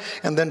Alethea,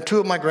 and then 2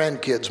 of my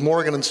grandkids,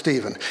 Morgan and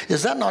Stephen.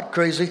 Is that not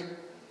crazy?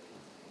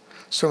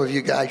 Some of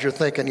you guys, you're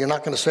thinking, you're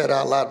not going to say it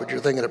out loud, but you're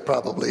thinking it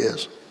probably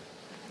is.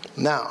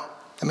 Now,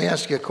 let me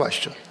ask you a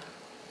question.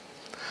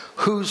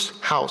 Whose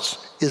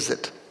house is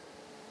it?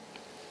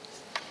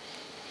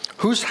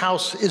 Whose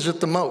house is it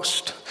the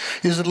most?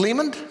 Is it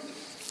Lehman?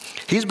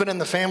 He's been in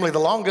the family the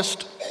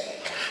longest,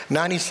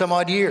 90 some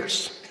odd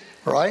years,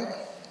 right?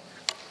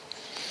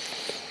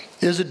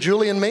 Is it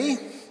Julie and me?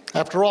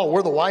 After all,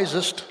 we're the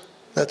wisest.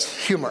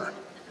 That's humor,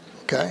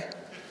 okay?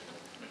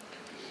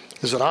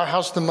 Is it our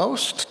house the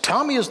most?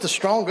 Tommy is the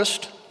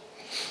strongest,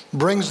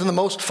 brings in the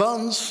most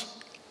funds.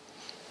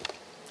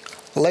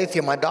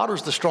 Alethea, my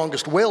daughter's the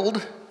strongest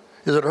willed.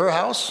 Is it her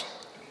house?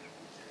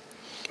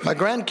 My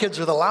grandkids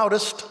are the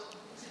loudest.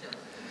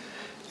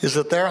 Is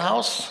it their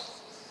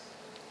house?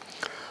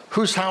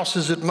 Whose house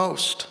is it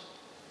most?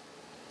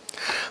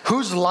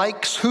 whose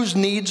likes, whose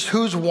needs,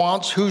 whose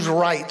wants, whose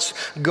rights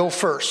go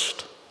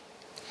first?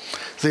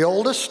 The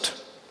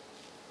oldest?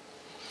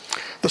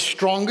 The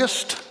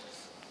strongest?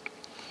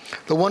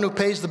 The one who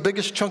pays the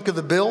biggest chunk of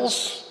the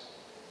bills?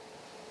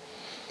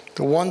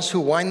 The ones who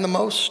whine the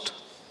most?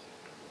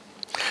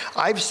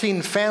 I've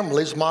seen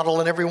families model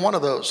in every one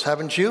of those,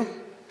 haven't you?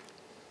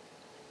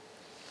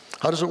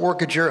 How does it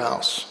work at your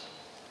house?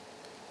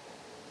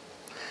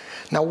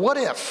 Now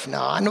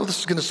I know this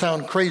is going to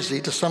sound crazy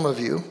to some of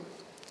you.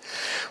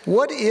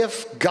 What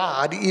if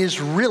God is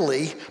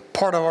really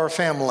part of our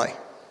family?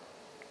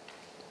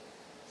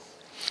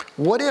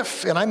 What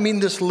if, and I mean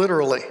this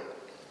literally,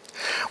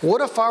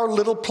 what if our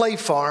little play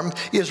farm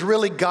is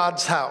really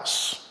God's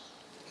house,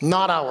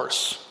 not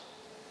ours?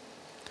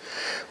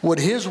 Would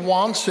his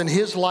wants and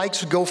his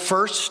likes go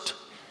first?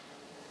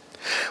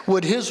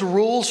 Would his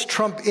rules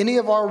trump any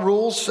of our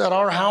rules at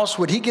our house?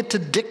 Would he get to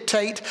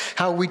dictate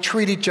how we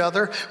treat each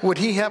other? Would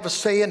he have a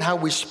say in how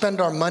we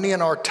spend our money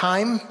and our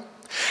time?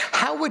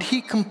 How would he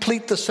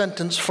complete the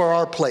sentence for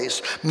our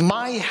place?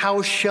 My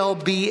house shall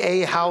be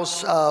a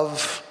house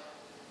of...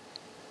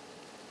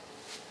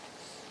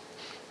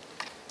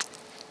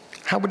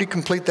 How would he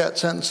complete that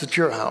sentence at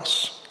your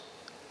house?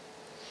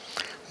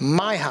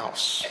 My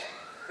house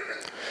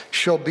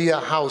shall be a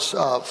house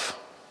of.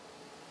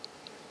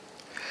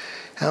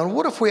 And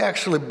what if we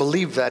actually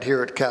believe that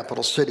here at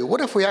Capital City?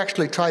 What if we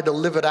actually tried to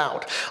live it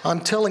out? I'm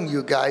telling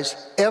you guys,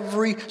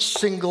 every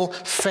single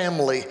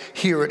family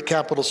here at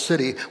Capital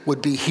City would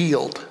be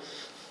healed.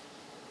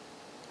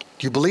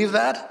 Do you believe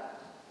that?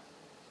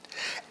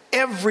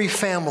 Every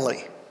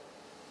family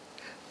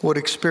would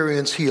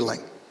experience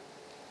healing.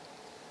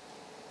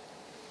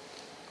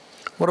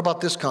 What about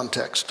this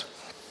context?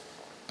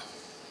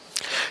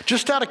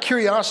 Just out of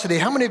curiosity,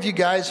 how many of you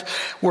guys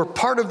were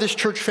part of this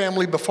church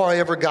family before I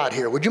ever got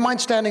here? Would you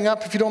mind standing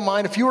up if you don't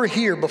mind? If you were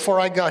here before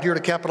I got here to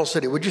Capital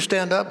City, would you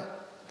stand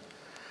up?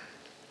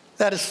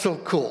 That is so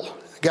cool.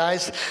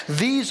 Guys,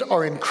 these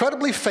are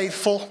incredibly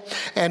faithful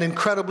and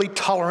incredibly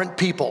tolerant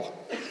people,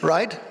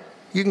 right?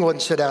 You can go ahead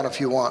and sit down if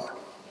you want.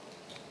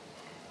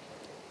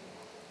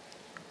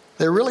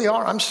 They really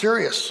are. I'm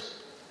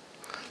serious.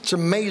 It's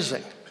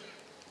amazing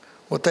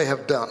what they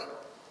have done.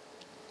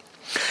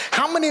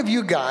 How many of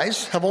you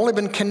guys have only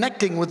been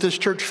connecting with this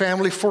church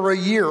family for a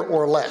year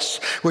or less?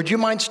 Would you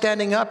mind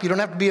standing up? You don't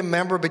have to be a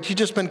member, but you've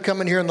just been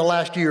coming here in the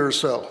last year or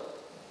so.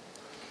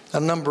 A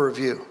number of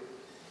you.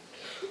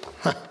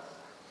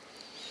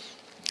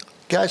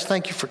 Guys,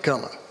 thank you for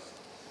coming.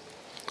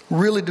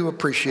 Really do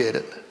appreciate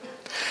it.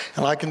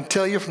 And I can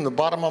tell you from the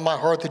bottom of my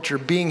heart that your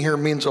being here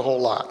means a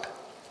whole lot.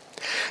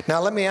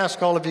 Now let me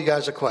ask all of you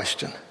guys a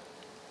question.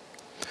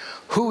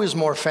 Who is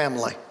more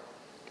family?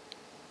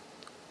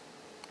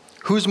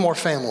 Who's more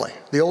family?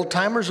 The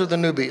old-timers or the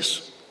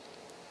newbies?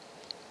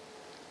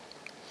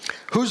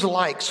 Whose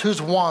likes,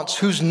 whose wants,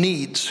 whose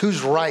needs,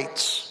 whose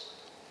rights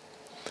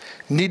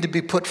need to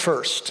be put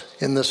first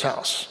in this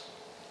house?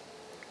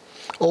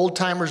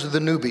 Old-timers or the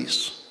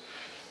newbies?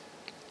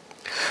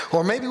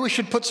 Or maybe we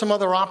should put some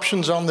other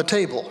options on the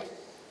table.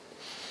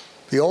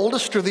 The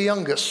oldest or the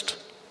youngest?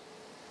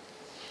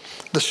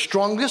 The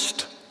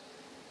strongest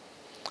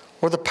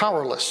or the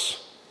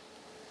powerless?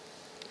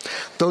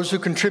 Those who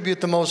contribute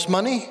the most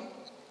money?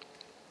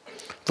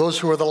 Those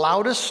who are the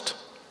loudest?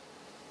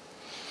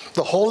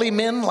 The holy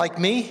men like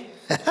me?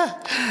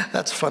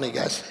 That's funny,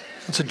 guys.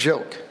 It's a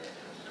joke.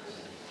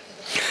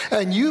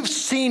 And you've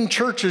seen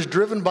churches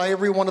driven by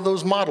every one of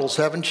those models,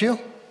 haven't you?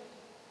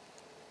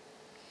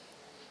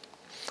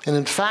 And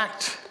in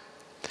fact,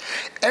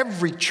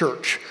 every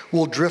church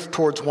will drift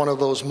towards one of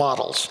those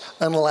models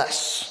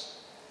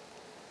unless.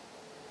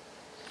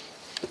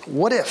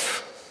 What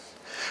if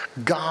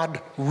God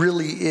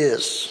really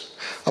is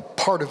a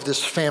part of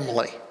this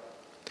family?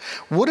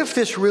 What if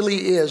this really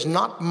is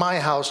not my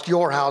house,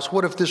 your house?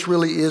 What if this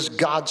really is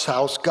God's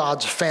house,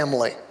 God's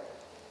family?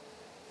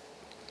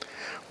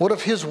 What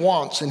if his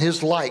wants and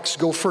his likes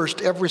go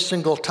first every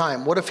single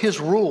time? What if his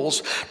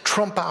rules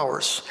trump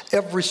ours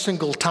every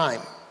single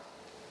time?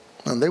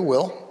 And they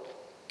will.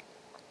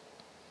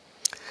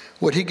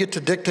 Would he get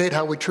to dictate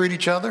how we treat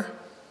each other?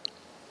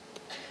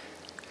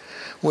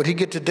 Would he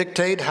get to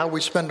dictate how we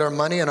spend our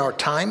money and our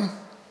time?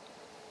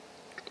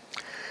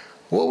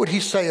 What would he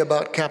say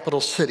about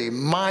Capital City?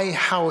 My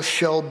house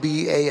shall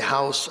be a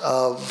house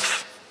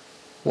of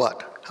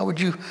what? How would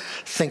you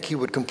think he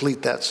would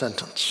complete that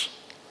sentence?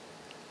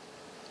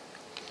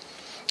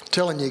 I'm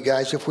telling you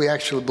guys, if we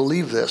actually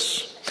believe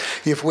this,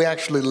 if we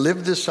actually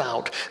live this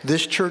out,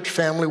 this church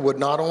family would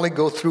not only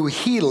go through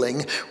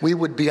healing, we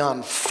would be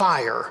on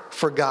fire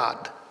for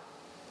God.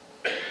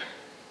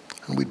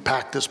 And we'd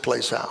pack this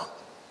place out.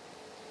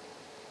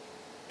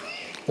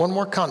 One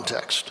more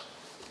context.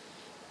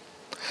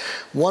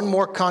 One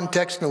more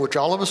context in which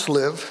all of us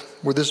live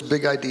where this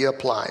big idea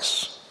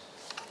applies.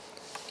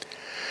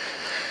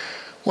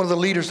 One of the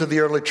leaders of the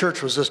early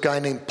church was this guy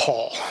named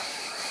Paul.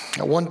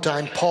 At one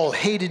time, Paul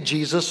hated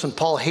Jesus, and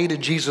Paul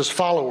hated Jesus'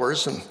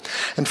 followers. And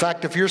in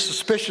fact, if you're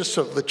suspicious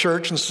of the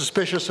church and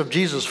suspicious of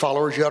Jesus'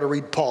 followers, you ought to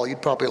read Paul.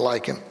 You'd probably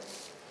like him.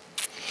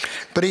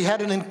 But he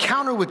had an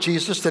encounter with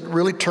Jesus that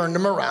really turned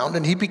him around,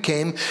 and he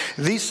became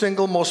the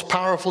single most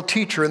powerful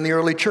teacher in the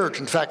early church.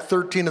 In fact,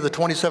 13 of the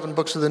 27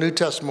 books of the New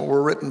Testament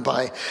were written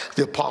by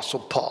the Apostle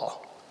Paul.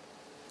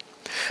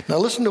 Now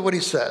listen to what he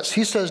says.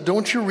 He says,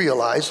 don't you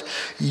realize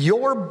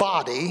your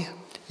body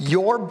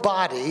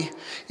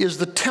is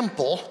the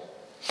temple.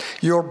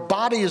 Your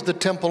body is the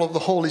temple of the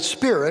Holy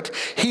Spirit.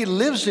 He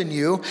lives in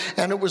you,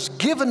 and it was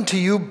given to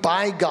you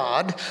by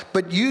God,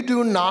 but you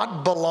do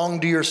not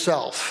belong to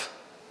yourself.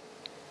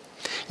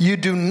 You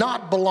do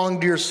not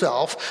belong to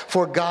yourself,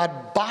 for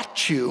God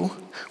bought you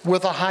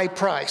with a high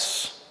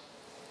price.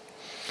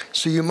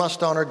 So you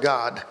must honor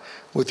God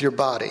with your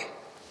body.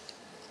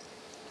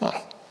 Huh.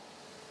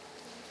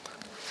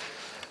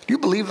 Do you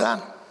believe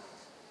that?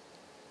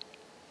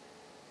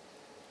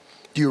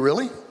 Do you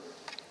really?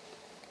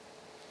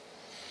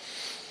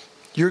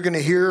 You're going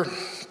to hear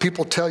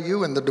people tell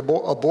you in the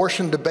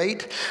abortion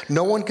debate,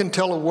 no one can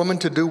tell a woman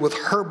to do with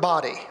her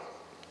body.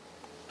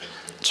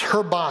 It's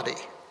her body.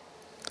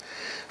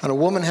 And a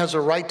woman has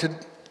a right to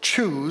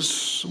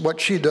choose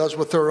what she does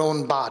with her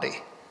own body.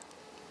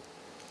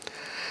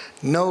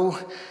 No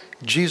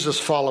Jesus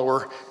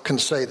follower can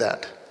say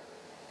that.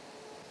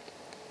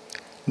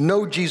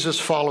 No Jesus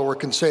follower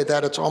can say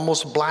that. It's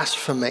almost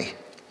blasphemy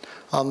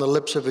on the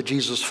lips of a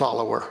Jesus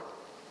follower.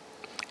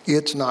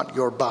 It's not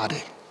your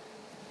body.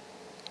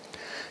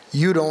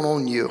 You don't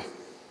own you.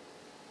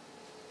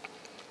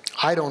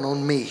 I don't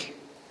own me.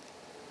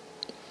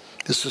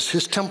 This is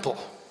his temple.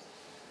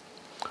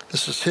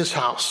 This is his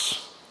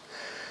house.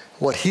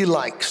 What he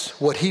likes,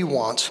 what he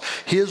wants.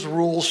 His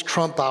rules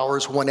trump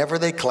ours whenever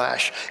they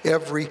clash,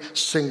 every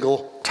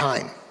single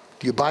time.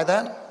 Do you buy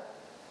that?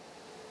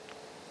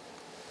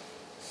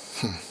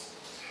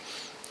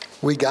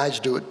 We guys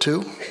do it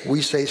too.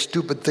 We say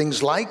stupid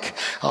things like,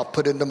 I'll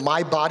put into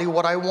my body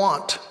what I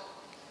want.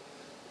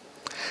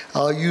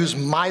 I'll use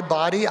my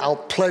body, I'll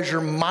pleasure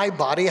my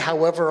body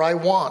however I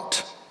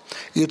want.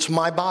 It's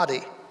my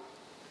body.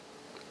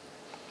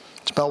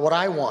 It's about what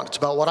I want. It's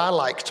about what I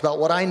like. It's about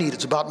what I need.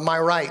 It's about my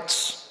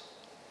rights.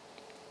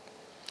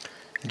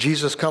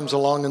 Jesus comes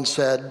along and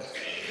said,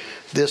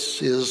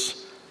 this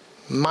is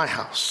my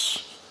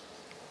house.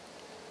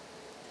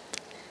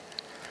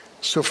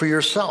 So for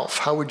yourself,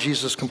 how would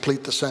Jesus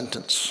complete the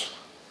sentence?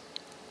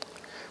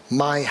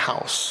 My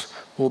house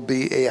will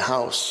be a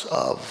house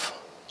of.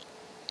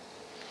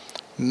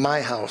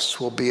 My house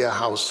will be a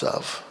house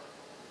of.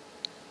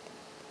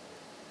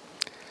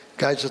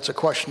 Guys, it's a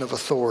question of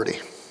authority.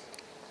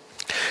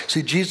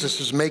 See,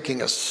 Jesus is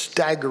making a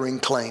staggering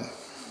claim.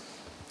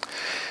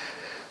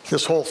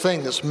 This whole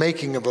thing, this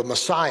making of a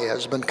Messiah,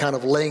 has been kind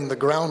of laying the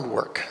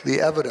groundwork,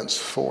 the evidence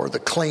for the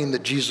claim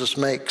that Jesus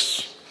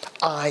makes.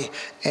 I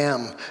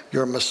am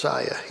your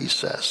Messiah, he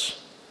says.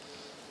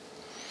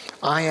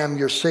 I am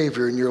your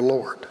Savior and your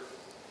Lord.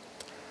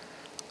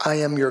 I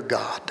am your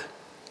God.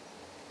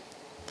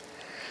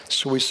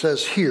 So he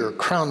says here,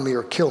 crown me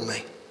or kill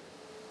me.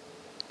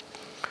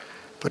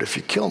 But if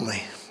you kill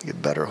me, you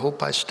better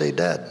hope I stay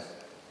dead.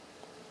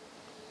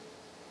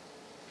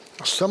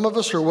 Some of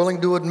us are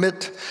willing to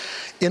admit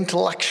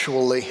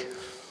intellectually.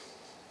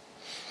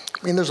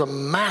 I mean, there's a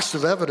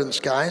massive evidence,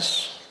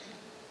 guys.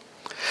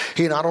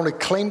 He not only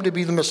claimed to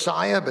be the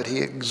Messiah, but he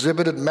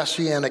exhibited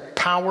messianic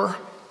power.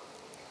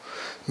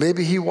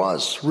 Maybe he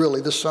was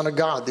really the Son of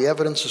God. The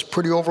evidence is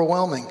pretty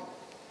overwhelming.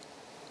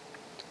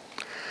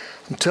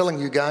 I'm telling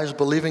you guys,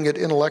 believing it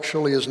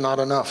intellectually is not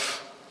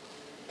enough.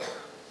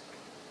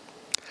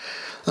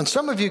 And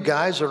some of you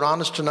guys are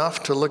honest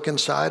enough to look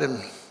inside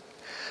and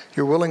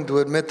you're willing to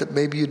admit that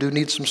maybe you do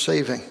need some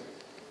saving.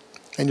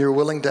 And you're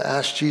willing to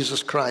ask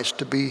Jesus Christ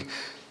to be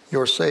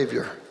your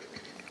Savior,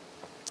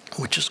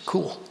 which is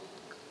cool.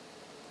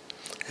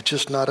 It's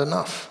just not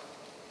enough.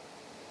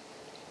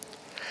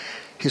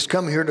 He's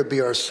come here to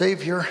be our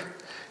Savior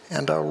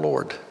and our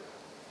Lord.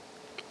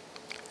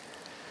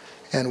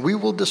 And we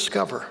will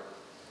discover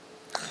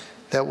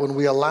that when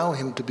we allow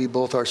him to be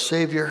both our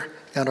Savior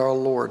and our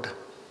Lord,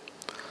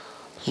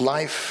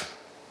 life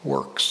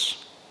works.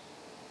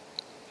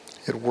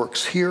 It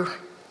works here.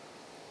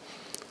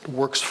 It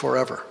works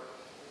forever.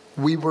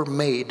 We were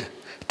made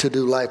to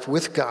do life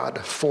with God,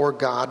 for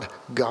God,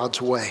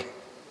 God's way.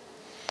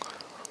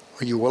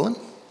 Are you willing?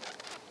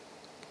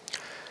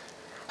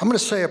 I'm going to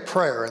say a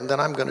prayer, and then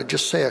I'm going to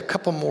just say a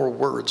couple more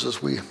words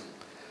as we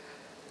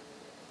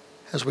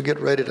get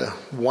ready to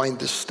wind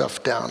this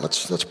stuff down.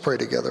 Let's pray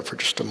together for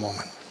just a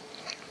moment.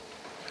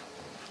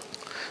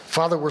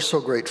 Father, we're so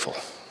grateful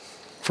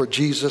for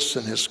Jesus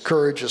and his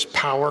courage, his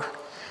power,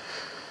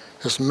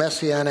 his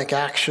messianic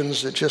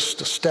actions that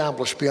just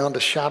establish beyond a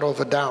shadow of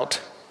a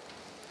doubt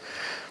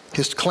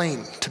his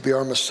claim to be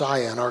our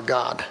Messiah and our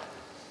God.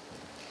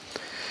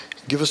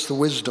 Give us the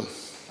wisdom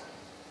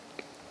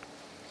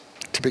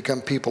to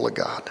become people of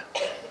God.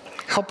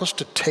 Help us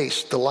to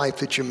taste the life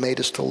that you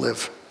made us to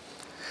live.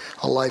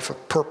 A life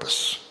of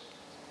purpose.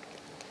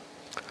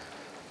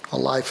 A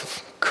life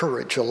of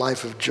courage. A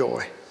life of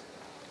joy.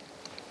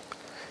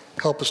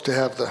 Help us to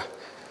have the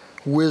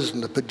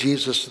wisdom to put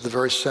Jesus at the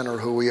very center of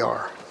who we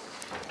are.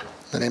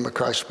 In the name of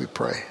Christ we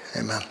pray.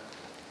 Amen.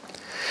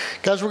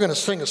 Guys, we're going to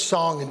sing a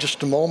song in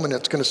just a moment.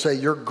 It's going to say,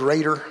 you're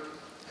greater,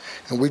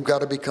 and we've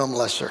got to become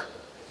lesser.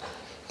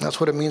 That's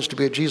what it means to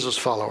be a Jesus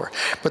follower.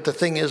 But the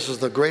thing is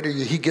the greater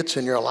he gets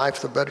in your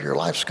life, the better your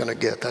life's going to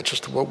get. That's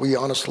just what we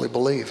honestly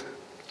believe.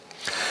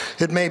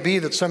 It may be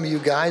that some of you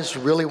guys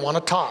really want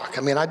to talk.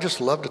 I mean, I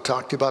just love to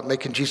talk to you about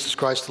making Jesus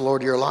Christ the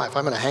Lord of your life.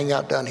 I'm going to hang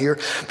out down here.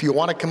 If you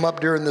want to come up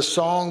during this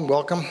song,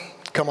 welcome.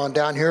 Come on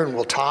down here and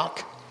we'll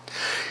talk.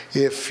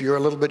 If you're a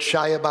little bit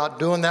shy about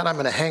doing that, I'm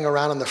going to hang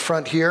around in the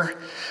front here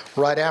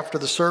right after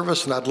the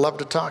service, and I'd love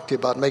to talk to you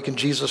about making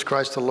Jesus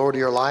Christ the Lord of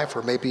your life,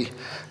 or maybe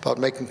about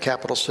making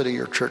Capital City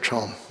your church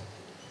home.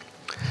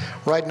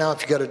 Right now,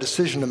 if you've got a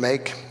decision to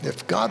make,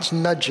 if God's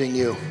nudging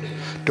you,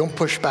 don't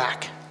push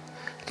back.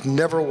 It's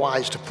never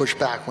wise to push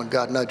back when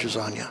God nudges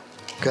on you.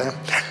 Okay?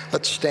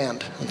 Let's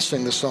stand and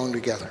sing this song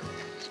together.